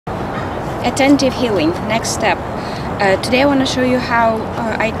Attentive heeling, next step. Today I want to show you how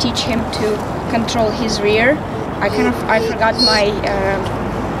I teach him to control his rear. I forgot my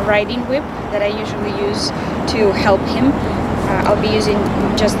riding whip that I usually use to help him. I'll be using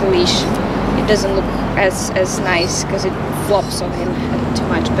just the leash. It doesn't look as nice because it flops on him too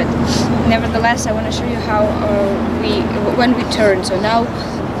much, but nevertheless I want to show you how when we turn. So now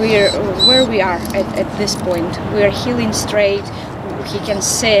we're where we are at this point. We're heeling straight. He can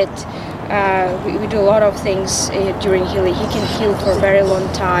sit. We do a lot of things during heeling. He can heel for a very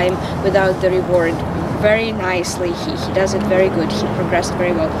long time without the reward. Very nicely. He does it very good. He progressed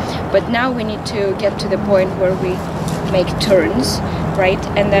very well. But now we need to get to the point where we make turns, right?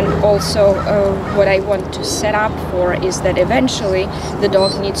 And then also what I want to set up for is that eventually the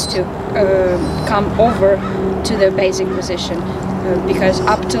dog needs to come over to the basic position, because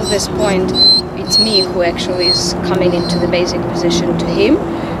up till this point it's me who actually is coming into the basic position to him,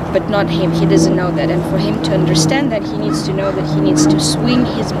 but not him. He doesn't know that, and for him to understand that, he needs to know that he needs to swing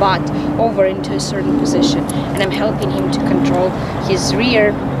his butt over into a certain position, and I'm helping him to control his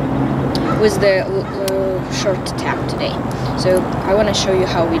rear with the short tap today. So I want to show you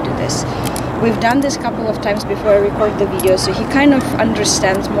how we do this. We've done this a couple of times before I record the video, so he kind of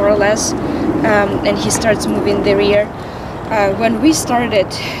understands more or less, and he starts moving the rear. When we started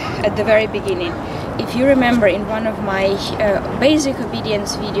at the very beginning, if you remember, in one of my basic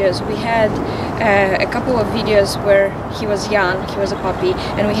obedience videos, we had a couple of videos where he was young, he was a puppy,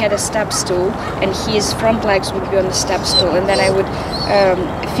 and we had a step stool, and his front legs would be on the step stool, and then I would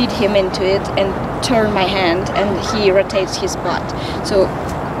feed him into it and turn my hand, and he rotates his butt. So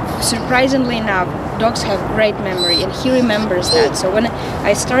surprisingly enough, dogs have great memory, and he remembers that. So when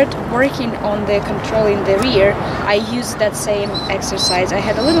I start working on the controlling the rear, I use that same exercise. I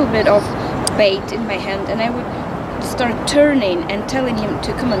had a little bit of bait in my hand, and I would start turning and telling him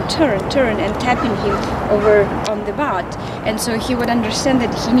to come on, turn, and tapping him over on the butt, and so he would understand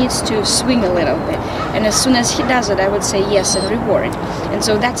that he needs to swing a little bit, and as soon as he does it, I would say yes and reward. And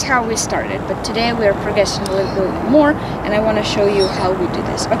so that's how we started, but today we are progressing a little bit more, and I want to show you how we do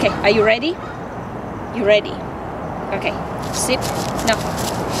this. Okay, are you ready? You ready? Okay, sit. No,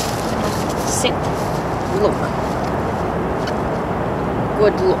 sit. Look.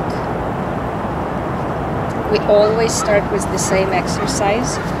 Good look. We always start with the same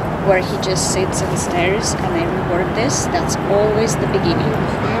exercise where he just sits and stares, and I reward this. That's always the beginning.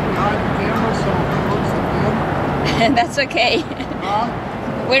 And that's okay.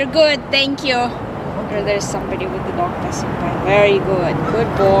 We're good, thank you. Or there's somebody with the dog passing by. Very good. Good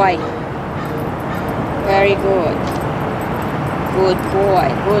boy. Very good. Good boy.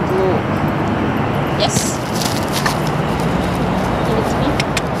 Good look. Yes. Give it to me.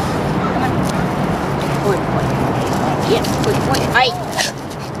 Come on. Good boy. Yes, good boy. Aye.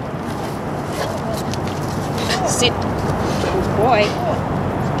 Sit. Good boy.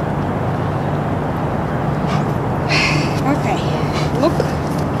 Okay. Look.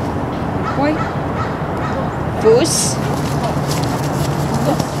 Good boy. Goose.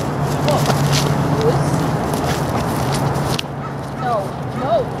 Good.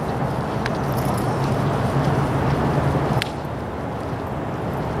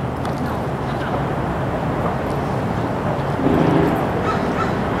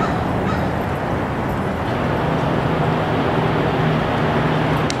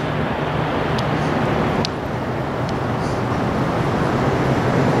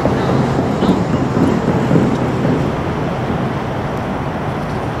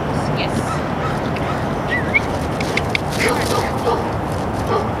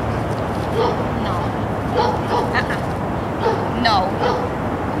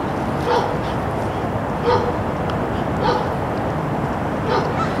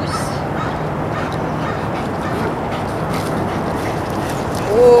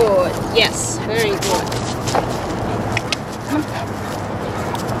 Yes, very good. Come on.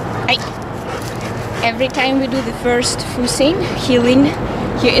 Aye. Every time we do the first fussing, heeling,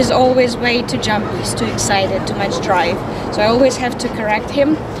 he is always way too jumpy. He's too excited, too much drive. So I always have to correct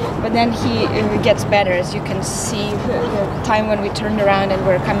him, but then he gets better. As you can see, the time when we turned around and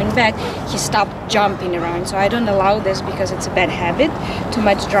we're coming back, he stopped jumping around. So I don't allow this because it's a bad habit, too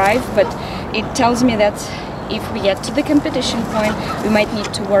much drive, but it tells me that if we get to the competition point, we might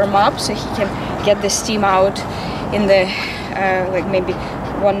need to warm up so he can get the steam out in the like maybe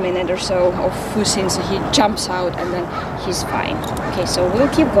 1 minute or so of fussing, so he jumps out and then he's fine. Okay, so we'll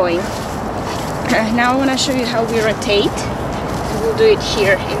keep going. Now I want to show you how we rotate. We'll do it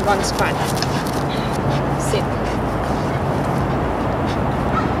here in one spot. Sit.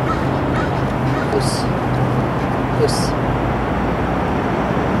 Puss. Puss.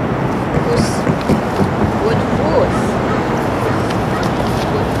 Puss.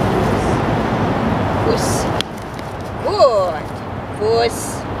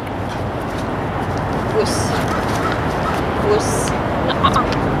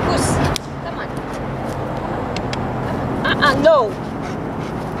 Puss. Come on. No.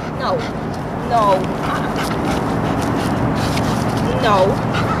 No. No. No.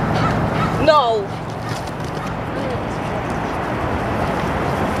 No.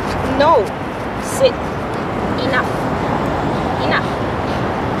 No. Sit. Enough. Enough.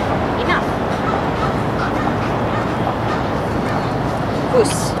 Enough.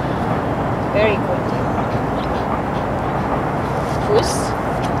 Puss. Very good. Puss.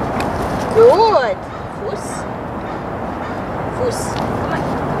 Good. Puss. Puss. Come on.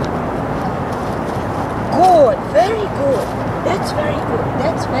 Good. Very good. That's very good.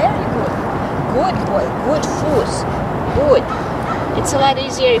 That's very good. Good boy. Good Puss. Good. It's a lot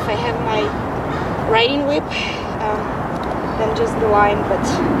easier if I have my riding whip than just the line, but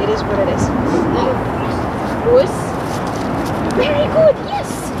it is what it is. Puss. Very good. Yes.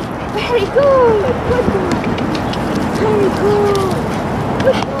 Very good. Good boy. Very good.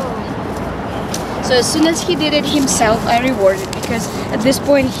 Good boy. So as soon as he did it himself, I rewarded, because at this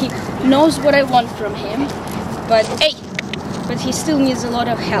point he knows what I want from him, but he still needs a lot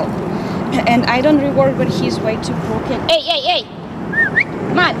of help. And I don't reward when he's way too crooked. Hey!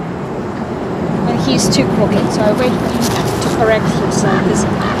 Come on! When he's too crooked, so I wait for him to correct himself. Because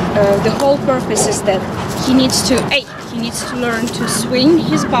the whole purpose is that he needs to learn to swing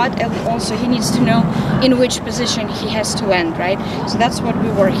his butt, and also he needs to know in which position he has to land, right? So that's what we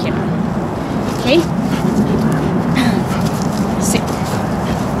work here. Okay? Sit.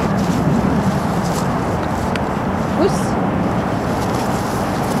 Puss.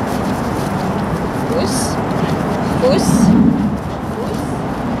 Puss. Puss.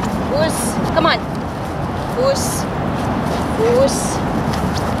 Puss. Come on. Puss. Puss.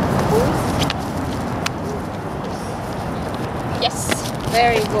 Puss. Yes.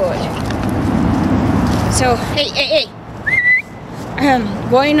 Very good. So, hey.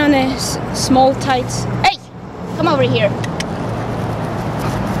 Going on a small tight... Hey! Come over here.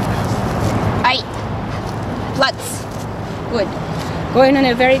 Let's. Good. Going on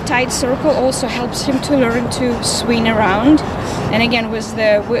a very tight circle also helps him to learn to swing around. And again, with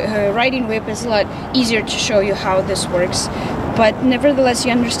the riding whip, it's a lot easier to show you how this works. But nevertheless,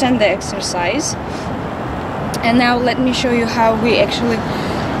 you understand the exercise. And now let me show you how we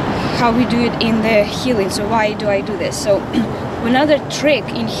do it in the heeling. So why do I do this? So another trick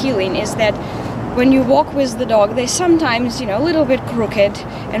in heeling is that when you walk with the dog, they sometimes, a little bit crooked.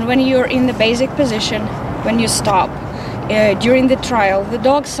 And when you're in the basic position, when you stop, during the trial, the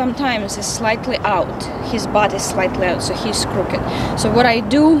dog sometimes is slightly out. His butt is slightly out, so he's crooked. So what I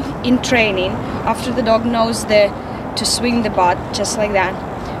do in training, after the dog knows to swing the butt, just like that,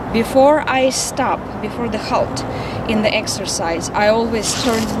 before I stop, before the halt in the exercise, I always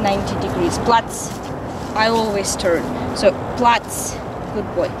turn 90 degrees. Platz. I always turn. So, platz. Good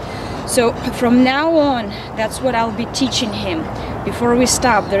boy. So, from now on, that's what I'll be teaching him. Before we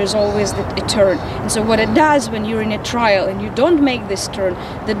stop, there is always a turn. And so what it does when you're in a trial and you don't make this turn,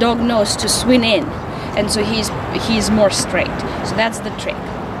 the dog knows to swing in. And so he's more straight. So that's the trick.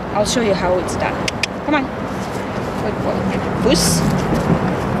 I'll show you how it's done. Come on. Good boy. Puss.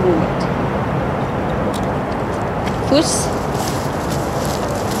 Good. Puss.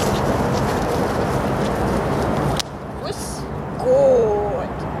 Puss. Good.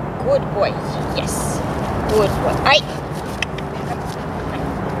 Good boy. Yes. Good boy. Aye.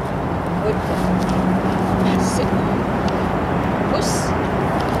 Good boy. Sit. Puss.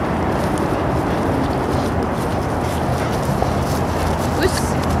 Puss.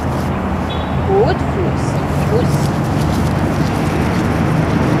 Good puss. Puss.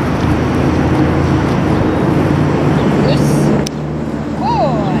 Puss.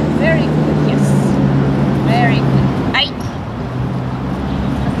 Good. Very good. Yes. Very good. Aye.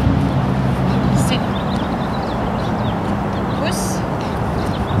 Sit. Puss.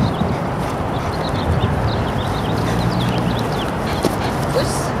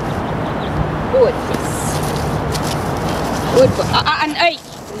 Puss. Good. Yes. Good boy. And aye.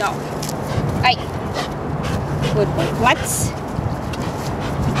 No. Aye. Good boy. Let's.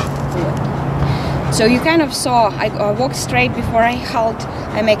 Good. So you kind of saw, I walk straight before I halt,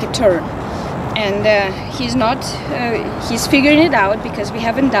 I make a turn. And he's figuring it out because we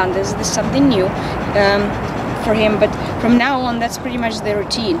haven't done this. This is something new for him. But from now on, that's pretty much the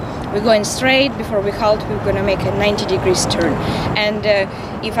routine. we're going straight. Before we halt, we're going to make a 90 degrees turn. And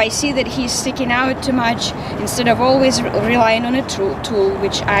if I see that he's sticking out too much, instead of always relying on a tool,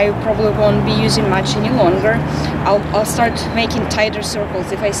 which I probably won't be using much any longer, I'll start making tighter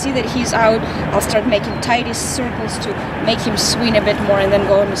circles. If I see that he's out, I'll start making tightest circles to make him swing a bit more and then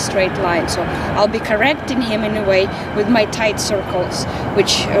go in a straight line. So I'll be correcting him in a way with my tight circles,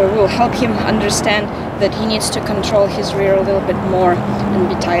 which will help him understand that he needs to control his rear a little bit more and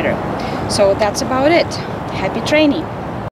be tighter. So that's about it. Happy training!